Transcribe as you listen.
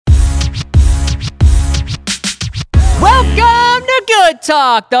Good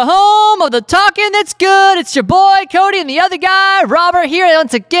Talk, the home of the talking that's good. It's your boy, Cody, and the other guy, Robert, here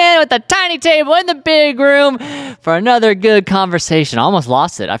once again with the tiny table in the big room for another good conversation. I almost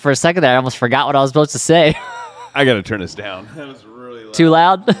lost it. For a second there, I almost forgot what I was supposed to say. I got to turn this down. That was really loud. Too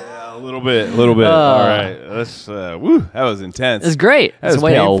loud? Yeah, a little bit. All right. Let's, that was intense. It was great. That was It's a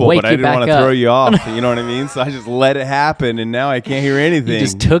way to painful, wake but I you didn't back want to up. throw you off. You know what I mean? So I just let it happen, and now I can't hear anything. You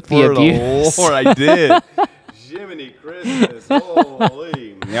just took the For abuse. Lord, I did. Jiminy Christmas.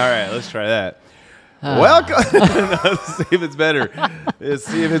 Holy. All right, let's try that. Welcome. Let's see if it's better. Let's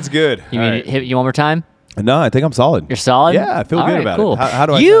see if it's good. You All mean right. hit you one more time? No, I think I'm solid. You're solid? Yeah, I feel All good right, about cool. it. How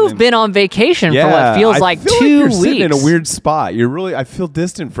do I You've sound? been on vacation for what feels like I feel 2 you're weeks. sitting in a weird spot. I feel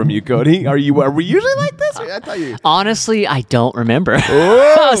distant from you, Cody. Are we usually like this? I thought you. Honestly, I don't remember.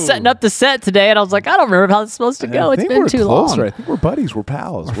 Whoa. I was setting up the set today, and I was like, I don't remember how it's supposed to go. I It's think been we're too closer. long. I think we're buddies. We're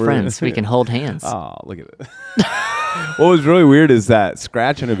pals. We're friends. We can hold hands. Oh, look at it. What was really weird is that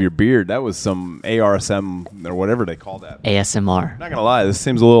scratching of your beard. That was some ARSM or whatever they call that. ASMR. Not gonna lie, this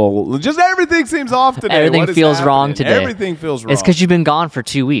seems a little. Just everything seems off today. Everything What is feels wrong happening? today. Everything feels wrong. It's because you've been gone for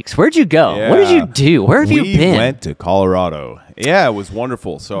 2 weeks. Where'd you go? Yeah. What did you do? Where have you been? We went to Colorado. Yeah, it was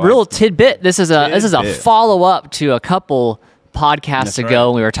wonderful. So Real tidbit. This is a Tidbit. follow up to a couple podcasts That's ago.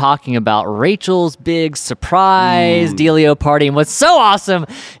 right. We were talking about Rachel's big surprise dealio party, and what's so awesome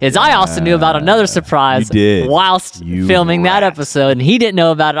is I also knew about another surprise You did. whilst You filming that rat. episode, and he didn't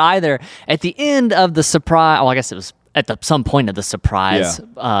know about it either. At the end of the surprise, well, I guess it was at some point of the surprise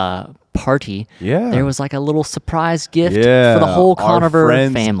party. Yeah. there was like a little surprise gift Yeah, for the whole our Conover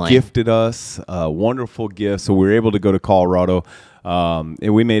friends family. gifted us a wonderful gift, so we were able to go to Colorado. And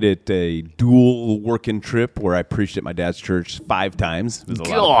we made it a dual working trip where I preached at my dad's church 5 times. It was a lot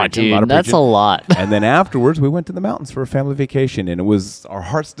of God, preaching, dude, that's preaching. a lot. And then afterwards, we went to the mountains for a family vacation, and it was our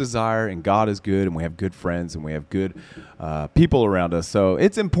heart's desire. And God is good, and we have good friends, and we have good people around us. So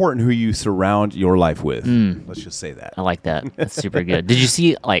it's important who you surround your life with. Let's just say that. I like that. That's super good. Did you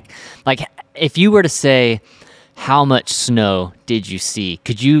see like if you were to say how much snow did you see?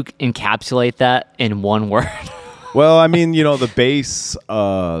 Could you encapsulate that in one word? Well, I mean, the base,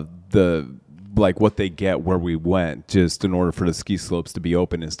 what they get where we went, just in order for the ski slopes to be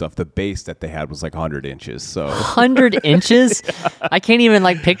open and stuff, the base that they had was like 100 inches. So 100 inches? I can't even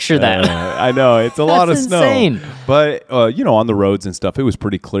picture that. I know it's a lot of That's snow, insane. but on the roads and stuff, it was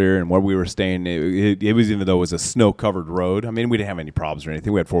pretty clear. And where we were staying, it was, even though it was a snow-covered road. I mean, we didn't have any problems or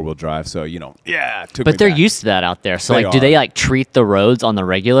anything. We had 4-wheel drive, so it took. But me they're back. used to that out there. So They do they are. treat the roads on the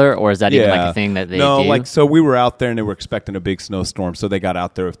regular, or is that even a thing that they do? So we were out there and they were expecting a big snowstorm, so they got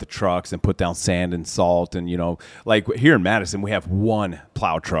out there with the trucks and put down sand and salt. And here in Madison, we have one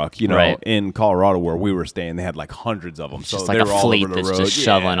plow truck. Right. In Colorado where we were staying, they had like hundreds of them. It's so just they like a were all fleet over the that's road. just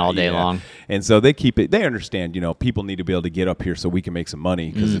shoveling all day long. And so they keep it. They understand. People need to be able to get up here so we can make some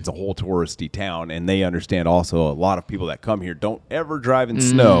money because it's a whole touristy town, and they understand also a lot of people that come here don't ever drive in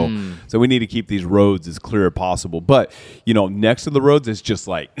snow. So we need to keep these roads as clear as possible. But next to the roads, it's just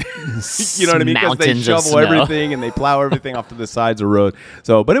like you know what I mean, because they Mountains of shovel snow. everything and they plow everything off to the sides of the road.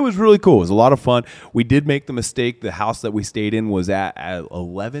 So, but it was really cool. It was a lot of fun. We did make the mistake. The house that we stayed in was at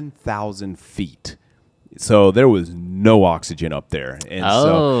 11,000 feet. So there was no oxygen up there. And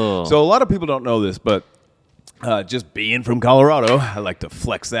so a lot of people don't know this, but just being from Colorado, I like to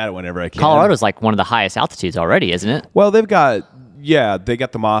flex that whenever I can. Colorado's like one of the highest altitudes already, isn't it? Well, they got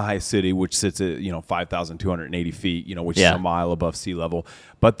the Mile City, which sits at 5,280 feet, which is a mile above sea level.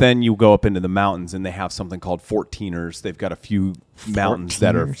 But then you go up into the mountains, and they have something called 14ers. They've got a few mountains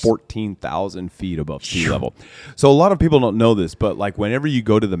that are 14,000 feet above sea level. So a lot of people don't know this, but whenever you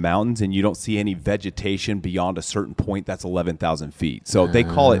go to the mountains and you don't see any vegetation beyond a certain point, that's 11,000 feet. So they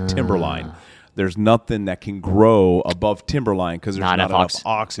call it timberline. There's nothing that can grow above timberline because there's not enough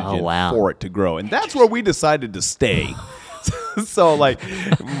oxygen for it to grow. And that's where we decided to stay. So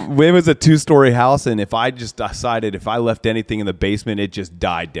it was a 2-story house, and if I just decided if I left anything in the basement, it just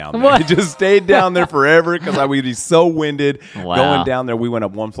died down there. What? It just stayed down there forever because I would be so winded Wow. going down there. We went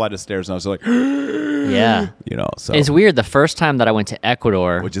up 1 flight of stairs, and I was like, Yeah. so It's weird. The first time that I went to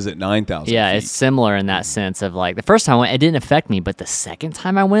Ecuador, which is at 9,000. yeah, feet. it's similar in that sense of the first time I went, it didn't affect me, but the second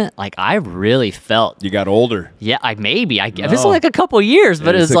time I went, I really felt. You got older. Yeah, it's like a couple years,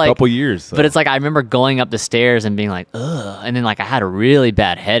 but It's it's a couple years. So. But it's I remember going up the stairs and being like, ugh, and then I had a really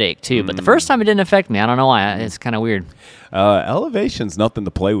bad headache too. But the first time it didn't affect me. I don't know why. It's kind of weird. Elevation's nothing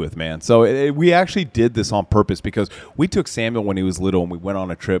to play with, man. So we actually did this on purpose because we took Samuel when he was little and we went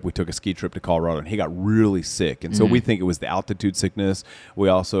on a trip. We took a ski trip to Colorado and he got really sick. And so we think it was the altitude sickness. We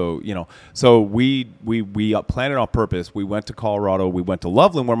also, so we planned it on purpose. We went to Colorado. We went to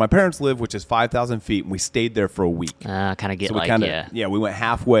Loveland where my parents live, which is 5,000 feet. And we stayed there for a week. Kind of get we went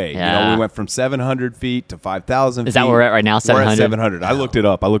halfway. We went from 700 feet to 5,000 feet. Is that where we're at right now, 700? We're at 700. I looked it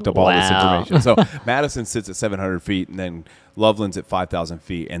up. I looked up all this information. So Madison sits at 700 feet and then Loveland's at 5,000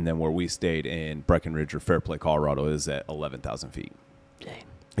 feet, and then where we stayed in Breckenridge or Fairplay, Colorado, is at 11,000 feet. Dang.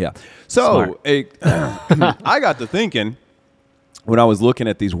 Yeah. So I got to thinking when I was looking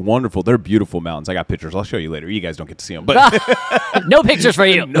at these they're beautiful mountains. I got pictures. I'll show you later. You guys don't get to see them, but no pictures for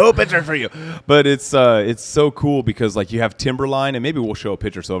you. No pictures for you. But it's so cool because like you have Timberline, and maybe we'll show a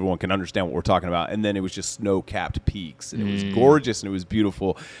picture so everyone can understand what we're talking about. And then it was just snow-capped peaks, and it was gorgeous and it was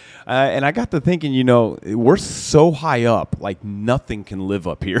beautiful. And I got to thinking, we're so high up, like nothing can live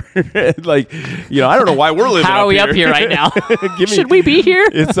up here. Like, I don't know why we're living How are we up here right now? Should we be here?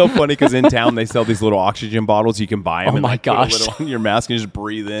 It's so funny because in town they sell these little oxygen bottles. You can buy them and gosh. put a little on your mask and just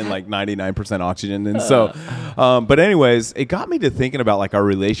breathe in like 99% oxygen. And so, but anyways, it got me to thinking about like our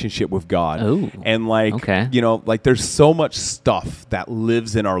relationship with God. Ooh. And like, like there's so much stuff that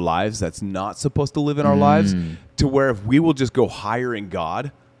lives in our lives that's not supposed to live in our lives, to where if we will just go higher in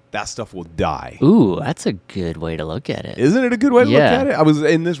God, that stuff will die. Ooh, that's a good way to look at it. Isn't it a good way to look at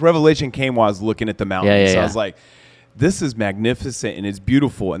it? This revelation came while I was looking at the mountains. So I was like, this is magnificent and it's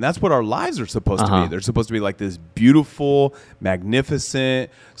beautiful. And that's what our lives are supposed to be. They're supposed to be like this beautiful, magnificent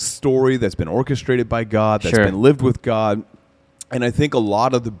story that's been orchestrated by God, that's been lived with God. And I think a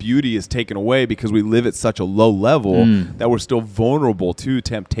lot of the beauty is taken away because we live at such a low level that we're still vulnerable to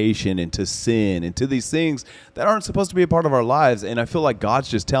temptation and to sin and to these things that aren't supposed to be a part of our lives. And I feel like God's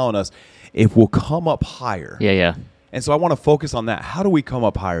just telling us if we'll come up higher. Yeah. And so I want to focus on that. How do we come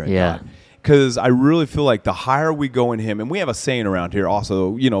up higher in God? Because I really feel like the higher we go in Him, and we have a saying around here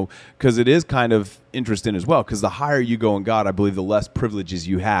also, because it is kind of interesting as well, because the higher you go in God, I believe the less privileges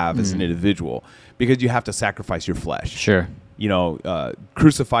you have as an individual, because you have to sacrifice your flesh. Sure.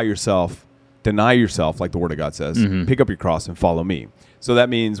 Crucify yourself, deny yourself, like the Word of God says, pick up your cross and follow me. So that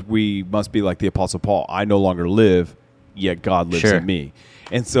means we must be like the Apostle Paul. I no longer live, yet God lives in me.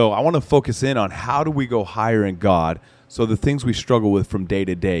 And so I want to focus in on how do we go higher in God so the things we struggle with from day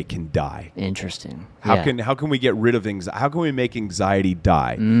to day can die. Interesting. How can we get rid of anxiety? How can we make anxiety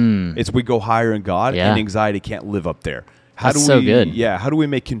die? It's we go higher in God and anxiety can't live up there. That's so good. Yeah. How do we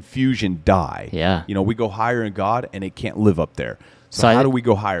make confusion die? Yeah. We go higher in God and it can't live up there. So how do we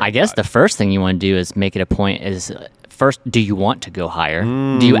go higher? I guess the first thing you want to do is make it a point is first, do you want to go higher?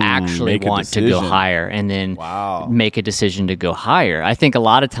 Do you actually want to go higher? And then make a decision to go higher. I think a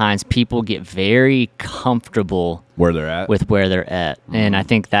lot of times people get very comfortable where they're at. With where they're at. And I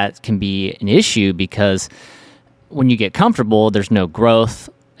think that can be an issue because when you get comfortable, there's no growth.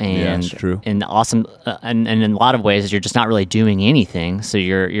 And, that's true. And awesome, and in a lot of ways, you're just not really doing anything. So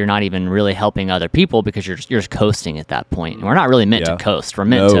you're not even really helping other people because you're just coasting at that point. And we're not really meant to coast. We're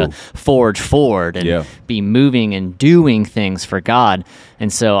meant to forge forward and be moving and doing things for God.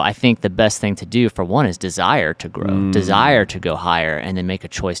 And so I think the best thing to do, for one, is desire to grow, desire to go higher, and then make a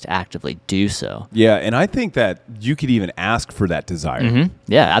choice to actively do so. Yeah, and I think that you could even ask for that desire.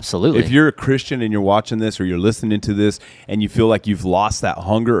 Yeah, absolutely. If you're a Christian and you're watching this or you're listening to this and you feel like you've lost that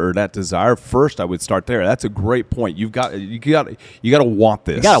hunger or that desire, first I would start there. That's a great point. You got to want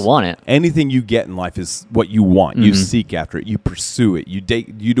this. You got to want it. Anything you get in life is what you want. You seek after it. You pursue it. You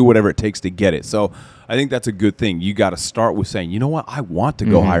do whatever it takes to get it. So I think that's a good thing. You got to start with saying, you know what, I want to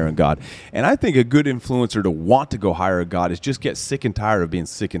go higher in God. And I think a good influencer to want to go higher in God is just get sick and tired of being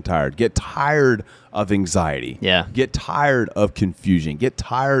sick and tired. Get tired of anxiety. Yeah. Get tired of confusion. Get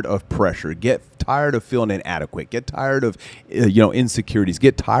tired of pressure. Get tired of feeling inadequate. Get tired of insecurities.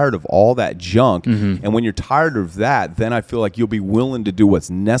 Get tired of all that junk. And when you're tired of that, then I feel like you'll be willing to do what's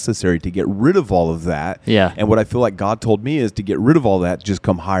necessary to get rid of all of that. Yeah. And what I feel like God told me is to get rid of all that, just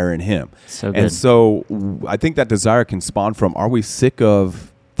come higher in Him. So good. And so I think that desire can spawn from, are we sick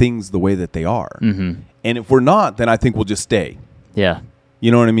of things the way that they are? And if we're not, then I think we'll just stay. Yeah.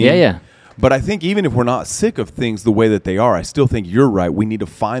 You know what I mean? Yeah. But I think even if we're not sick of things the way that they are, I still think you're right. We need to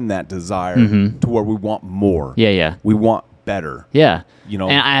find that desire to where we want more. Yeah. We want better. Yeah.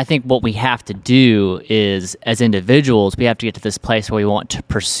 And I think what we have to do is, as individuals, we have to get to this place where we want to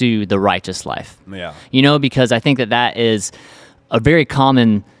pursue the righteous life. Yeah. Because I think that is a very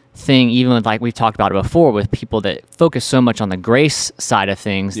common thing, even with, like we've talked about it before, with people that focus so much on the grace side of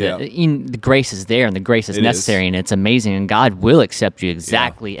things, that the grace is there and the grace is necessary and it's amazing and God will accept you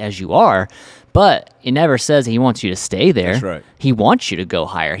exactly as you are. But it never says he wants you to stay there. That's right. He wants you to go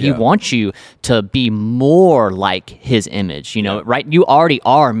higher. He Yeah. wants you to be more like his image. You know, Yeah. right? You already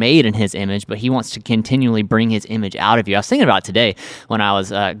are made in his image, but he wants to continually bring his image out of you. I was thinking about it today when I was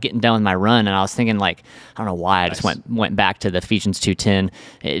getting done with my run, and I was thinking, like, I don't know why I just went back to the Ephesians 2:10.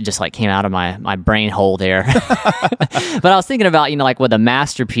 It just like came out of my brain hole there. But I was thinking about, you know, like with a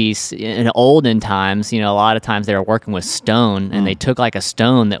masterpiece in olden times, you know, a lot of times they were working with stone, and they took like a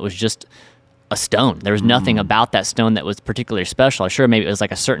stone that was just a stone. There was nothing about that stone that was particularly special. I'm sure maybe it was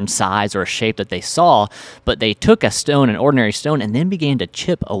like a certain size or a shape that they saw, but they took a stone, an ordinary stone, and then began to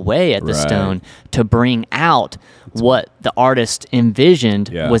chip away at the Right. stone to bring out what the artist envisioned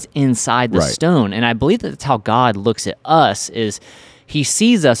Yeah. was inside the Right. stone. And I believe that that's how God looks at us, is he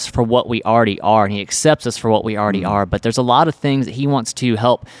sees us for what we already are, and he accepts us for what we already are. But there's a lot of things that he wants to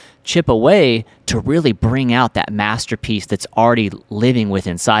help chip away to really bring out that masterpiece that's already living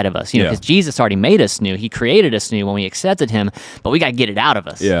within inside of us. You know, Yeah. because Jesus already made us new. He created us new when we accepted him, but we got to get it out of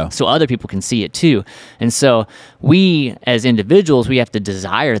us Yeah. so other people can see it too. And so we, as individuals, we have to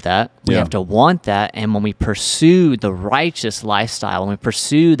desire that. We Yeah. have to want that. And when we pursue the righteous lifestyle, when we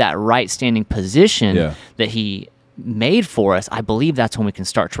pursue that right standing position Yeah. that he made for us, I believe that's when we can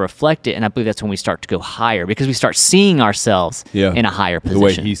start to reflect it, and I believe that's when we start to go higher, because we start seeing ourselves Yeah. in a higher position. The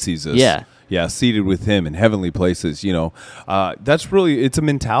way he sees us. Yeah. Yeah, seated with him in heavenly places, you know. That's really, it's a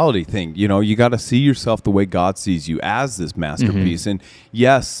mentality thing. You know, you got to see yourself the way God sees you, as this masterpiece. And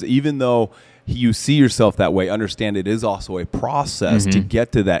yes, even though you see yourself that way, understand it is also a process to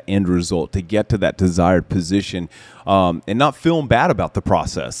get to that end result, to get to that desired position, and not feeling bad about the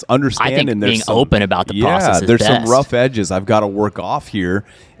process. Understanding I think there's being some, open about the process is there's some best. rough edges I've got to work off here.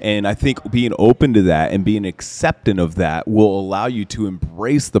 And I think being open to that and being acceptant of that will allow you to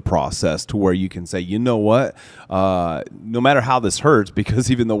embrace the process, to where you can say, you know what, no matter how this hurts, because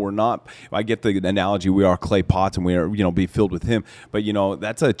even though we're not, I get the analogy, we are clay pots and we are, you know, be filled with him. But, you know,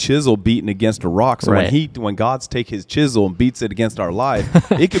 that's a chisel beaten against a rock. So Right. when God's take his chisel and beats it against our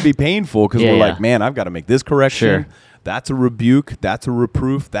life, it could be painful, because Yeah, we're yeah. like, man, I've got to make this correction. Sure. That's a rebuke, that's a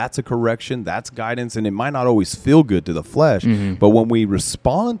reproof, that's a correction, that's guidance, and it might not always feel good to the flesh, but when we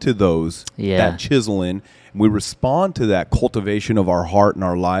respond to those, Yeah. that chiseling, we respond to that cultivation of our heart and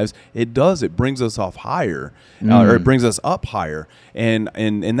our lives, it brings us off higher, or it brings us up higher, and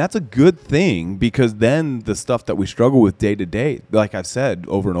that's a good thing, because then the stuff that we struggle with day to day, like I've said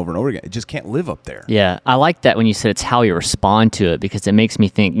over and over and over again, it just can't live up there. Yeah, I like that when you said it's how you respond to it, because it makes me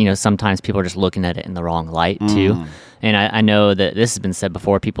think, you know, sometimes people are just looking at it in the wrong light too. And I know that this has been said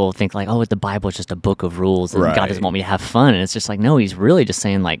before. People think like, oh, the Bible is just a book of rules, and Right. God doesn't want me to have fun. And it's just like, no, he's really just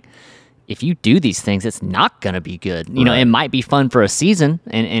saying, like, if you do these things, it's not going to be good. You know, Right. it might be fun for a season,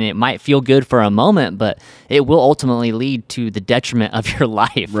 and it might feel good for a moment, but it will ultimately lead to the detriment of your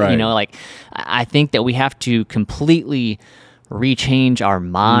life. You Right. know, like, I think that we have to completely rechange our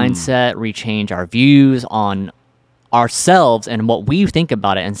mindset, rechange our views on ourselves and what we think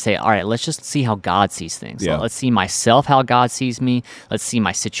about it, and say, all right, let's just see how God sees things. Yeah. Let's see myself how God sees me. Let's see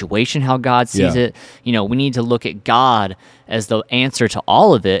my situation how God sees Yeah. it. You know, we need to look at God as the answer to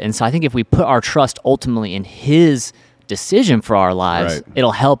all of it. And so I think if we put our trust ultimately in his decision for our lives, Right.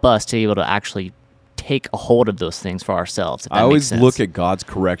 it'll help us to be able to actually take a hold of those things for ourselves. If that I makes always sense. look at God's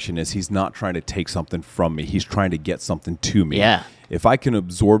correction as he's not trying to take something from me. He's trying to get something to me. Yeah. If I can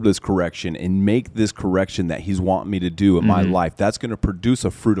absorb this correction and make this correction that he's wanting me to do in my life, that's going to produce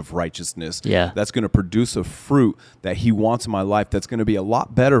a fruit of righteousness. Yeah. That's going to produce a fruit that he wants in my life that's going to be a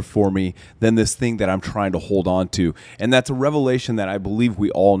lot better for me than this thing that I'm trying to hold on to. And that's a revelation that I believe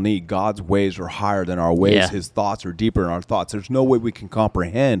we all need. God's ways are higher than our ways. Yeah. His thoughts are deeper than our thoughts. There's no way we can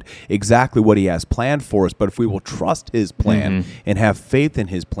comprehend exactly what he has planned for us, but if we will trust his plan and have faith in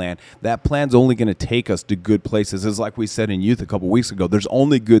his plan, that plan's only going to take us to good places. It's like we said in youth a couple weeks ago, there's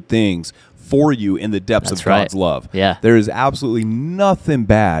only good things for you in the depths That's of God's right. love. Yeah. There is absolutely nothing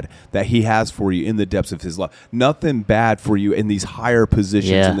bad that he has for you in the depths of his love. Nothing bad for you in these higher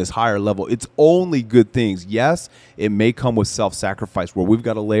positions, Yeah. in this higher level. It's only good things. Yes, it may come with self-sacrifice, where we've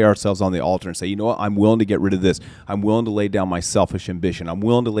got to lay ourselves on the altar and say, you know what, I'm willing to get rid of this. I'm willing to lay down my selfish ambition. I'm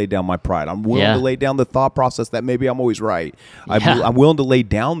willing to lay down my pride. I'm willing Yeah. to lay down the thought process that maybe I'm always right. Yeah. I'm willing to lay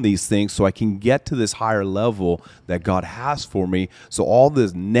down these things so I can get to this higher level that God has for me. So all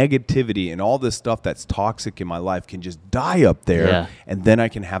this negativity and and all this stuff that's toxic in my life can just die up there. Yeah. And then I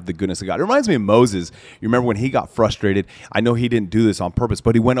can have the goodness of God. It reminds me of Moses. You remember when he got frustrated? I know he didn't do this on purpose,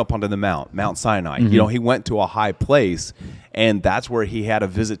 but he went up onto the Mount Sinai. Mm-hmm. You know, he went to a high place, and that's where he had a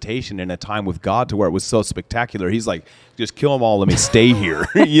visitation and a time with God to where it was so spectacular. He's like, just kill them all. Let me stay here.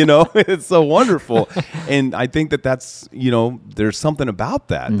 You know, it's so wonderful. And I think that's, you know, there's something about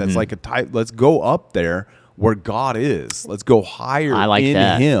that. That's like let's go up there where God is. Let's go higher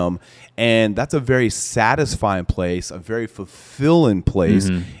in him. And that's a very satisfying place, a very fulfilling place.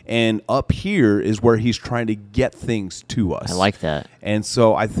 And up here is where he's trying to get things to us. I like that. And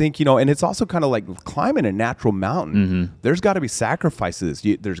so I think, you know, and it's also kind of like climbing a natural mountain. There's got to be sacrifices.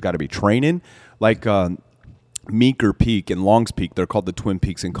 There's got to be training. Like Meeker Peak and Longs Peak, they're called the Twin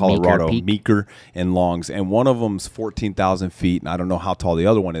Peaks in Colorado. Meeker and Longs, and one of them's 14,000 feet, and I don't know how tall the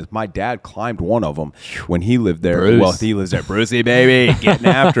other one is. My dad climbed one of them when he lived there. Bruce. Well, he lives there. Brucey, baby, getting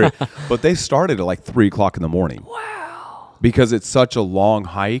after it. But they started at like 3 o'clock in the morning. Wow. Because it's such a long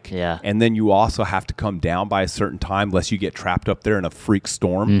hike, yeah. And then you also have to come down by a certain time, lest you get trapped up there in a freak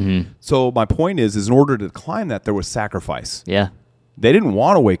storm. So my point is in order to climb that, there was sacrifice. Yeah. They didn't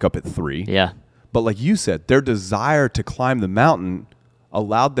want to wake up at 3. Yeah. But like you said, their desire to climb the mountain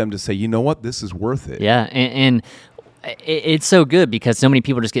allowed them to say, you know what, this is worth it. Yeah, and it's so good because so many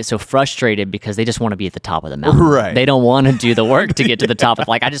people just get so frustrated because they just want to be at the top of the mountain. Right. They don't want to do the work to get to the top. Of,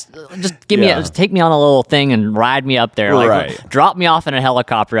 like, just give me, just take me on a little thing and ride me up there. Like, drop me off in a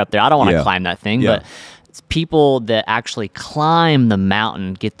helicopter up there. I don't want to climb that thing. But it's people that actually climb the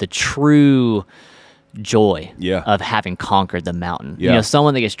mountain get the true joy of having conquered the mountain. You know,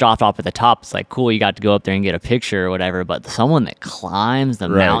 someone that gets dropped off at the top, it's like, cool, you got to go up there and get a picture or whatever, but someone that climbs the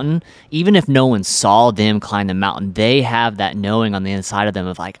mountain, even if no one saw them climb the mountain, they have that knowing on the inside of them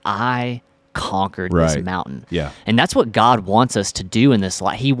of like, I conquered this mountain. Yeah. And that's what God wants us to do in this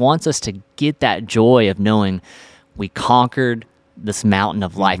life. He wants us to get that joy of knowing we conquered this mountain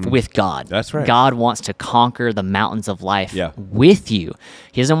of life with God. That's right. God wants to conquer the mountains of life with you.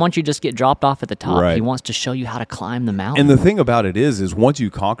 He doesn't want you to just get dropped off at the top. He wants to show you how to climb the mountain. And the thing about it is once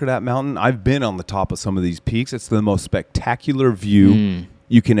you conquer that mountain, I've been on the top of some of these peaks. It's the most spectacular view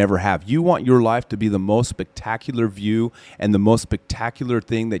you can ever have. You want your life to be the most spectacular view and the most spectacular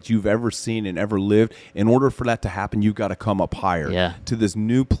thing that you've ever seen and ever lived. In order for that to happen, you've got to come up higher to this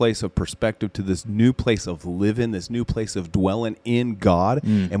new place of perspective, to this new place of living, this new place of dwelling in God.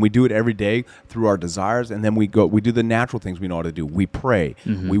 And we do it every day through our desires. And then we do the natural things we know how to do. We pray,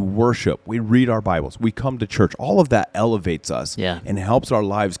 we worship, we read our Bibles, we come to church. All of that elevates us and helps our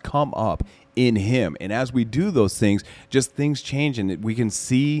lives come up in him. And as we do those things, just things change and we can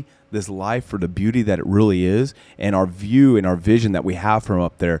see this life for the beauty that it really is. And our view and our vision that we have from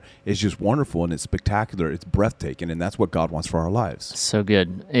up there is just wonderful and it's spectacular. It's breathtaking. And that's what God wants for our lives. So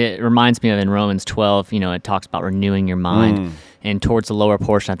good. It reminds me of in Romans 12, you know, it talks about renewing your mind. And towards the lower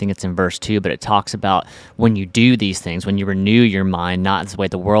portion, I think it's in verse 2, but it talks about when you do these things, when you renew your mind, not the way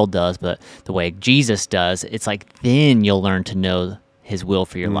the world does, but the way Jesus does, it's like then you'll learn to know his will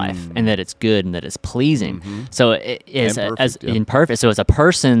for your life and that it's good and that it's pleasing. So it is imperfect. So as a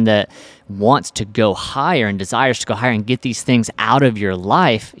person that wants to go higher and desires to go higher and get these things out of your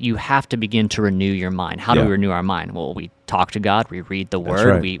life, you have to begin to renew your mind. How do we renew our mind? Well, we talk to God, we read the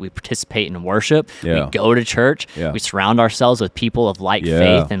Word, we participate in worship, we go to church, we surround ourselves with people of like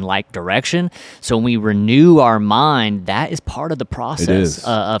faith and like direction. So when we renew our mind, that is part of the process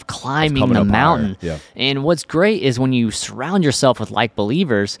of climbing the mountain. And what's great is when you surround yourself with like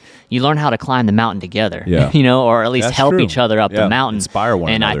believers, you learn how to climb the mountain together, you know, or at least help each other up the mountain. Inspire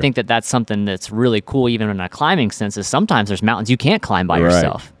one another. And I think that that's something that's really cool, even in a climbing sense, is sometimes there's mountains you can't climb by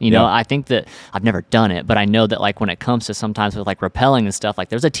yourself. You know, I think that I've never done it, but I know that like when it comes to sometimes with like rappelling and stuff, like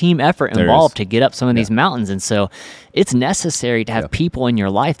there's a team effort involved to get up some of these mountains. And so it's necessary to have people in your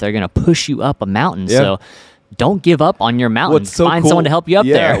life that are going to push you up a mountain. So don't give up on your mountain. Find someone to help you up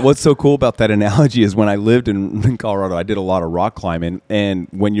there. What's so cool about that analogy is when I lived in Colorado, I did a lot of rock climbing. And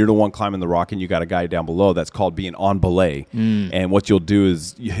when you're the one climbing the rock and you got a guy down below, that's called being en belay. And what you'll do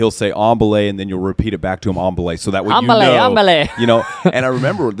is he'll say en belay and then you'll repeat it back to him en belay. So that way you know. And I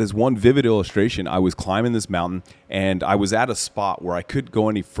remember this one vivid illustration. I was climbing this mountain and I was at a spot where I couldn't go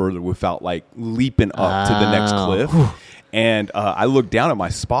any further without like leaping up to the next cliff. And I looked down at my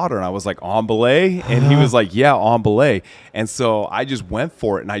spotter and I was like, en belay? And he was like, yeah, en belay. And so I just went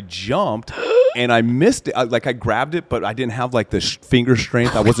for it and I jumped and I missed it. I grabbed it, but I didn't have like the finger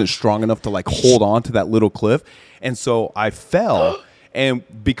strength. I wasn't strong enough to like hold on to that little cliff. And so I fell And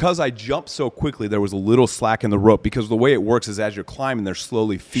because I jumped so quickly, there was a little slack in the rope, because the way it works is as you're climbing, they're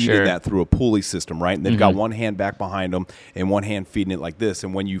slowly feeding that through a pulley system, right? And they've got one hand back behind them and one hand feeding it like this.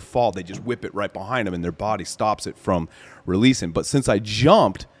 And when you fall, they just whip it right behind them and their body stops it from releasing. But since I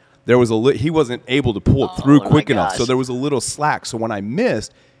jumped, there was he wasn't able to pull it through quick enough. So there was a little slack. So when I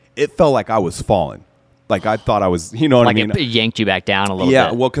missed, it felt like I was falling. Like I thought I was, you know what I mean? Like it yanked you back down a little bit.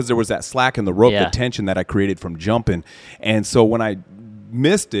 Yeah, well, because there was that slack in the rope, the tension that I created from jumping. And so when I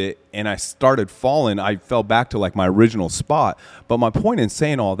missed it and I started falling, I fell back to like my original spot. But my point in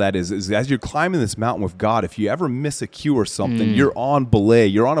saying all that is as you're climbing this mountain with God, if you ever miss a cue or something, you're on belay.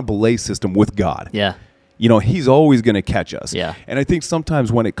 You're on a belay system with God. Yeah. You know, he's always going to catch us. Yeah. And I think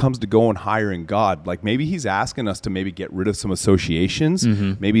sometimes when it comes to going higher in God, like maybe he's asking us to maybe get rid of some associations.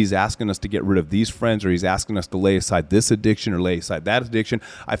 Maybe he's asking us to get rid of these friends, or he's asking us to lay aside this addiction or lay aside that addiction.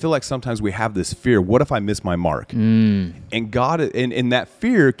 I feel like sometimes we have this fear. What if I miss my mark? And God, and that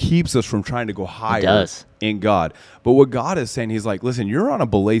fear keeps us from trying to go higher in God. But what God is saying, he's like, listen, you're on a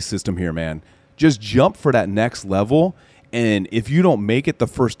belay system here, man. Just jump for that next level. And if you don't make it the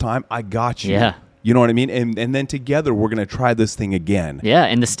first time, I got you. Yeah. You know what I mean? And then together we're going to try this thing again. Yeah,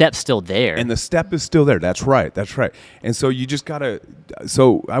 and the step's still there. And the step is still there. That's right. That's right. And so you just got to,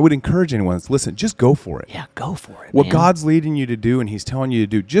 so I would encourage anyone, listen, just go for it. Yeah, go for it, What man. God's leading you to do and he's telling you to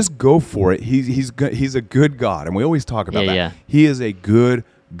do, just go for it. He's a good God. And we always talk about that. Yeah. He is a good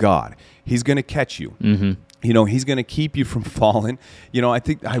God. He's going to catch you. You know, he's going to keep you from falling. You know,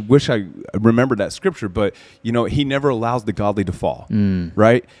 I wish I remembered that scripture, but, you know, he never allows the godly to fall,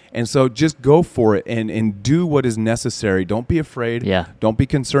 right? And so just go for it and do what is necessary. Don't be afraid. Yeah. Don't be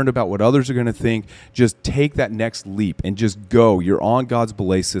concerned about what others are going to think. Just take that next leap and just go. You're on God's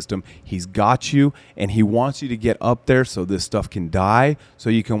belay system. He's got you, and he wants you to get up there so this stuff can die, so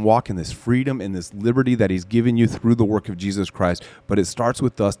you can walk in this freedom and this liberty that he's given you through the work of Jesus Christ. But it starts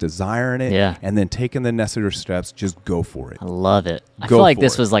with us desiring it and then taking the necessary steps. Just go for it. I love it. I feel like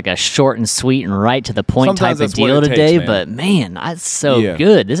this was like a short and sweet and right to the point Sometimes type of deal today, but man, that's so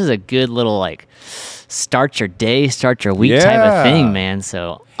good. This is a good little like start your day, start your week type of thing, man.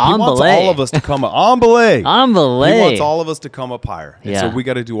 So he wants all of us to come up. On belay. On belay. He wants all of us to come up higher. And so Yeah. we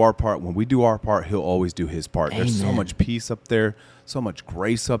got to do our part. When we do our part, he'll always do his part. There's so much peace up there, so much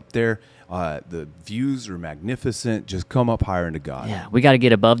grace up there. The views are magnificent. Just come up higher into God. Yeah, we got to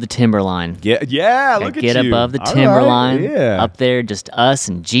get above the timberline. Look at you. Get above the timberline. Up there, just us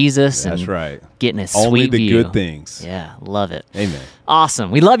and Jesus. That's and right. Getting a Only sweet the view. good things. Yeah, love it. Amen.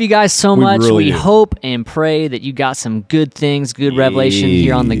 Awesome. We love you guys so much. really We do. hope and pray that you got some good things, good revelation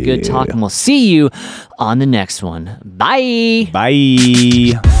here on the Good Talk, and we'll see you on the next one. Bye.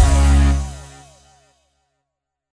 Bye.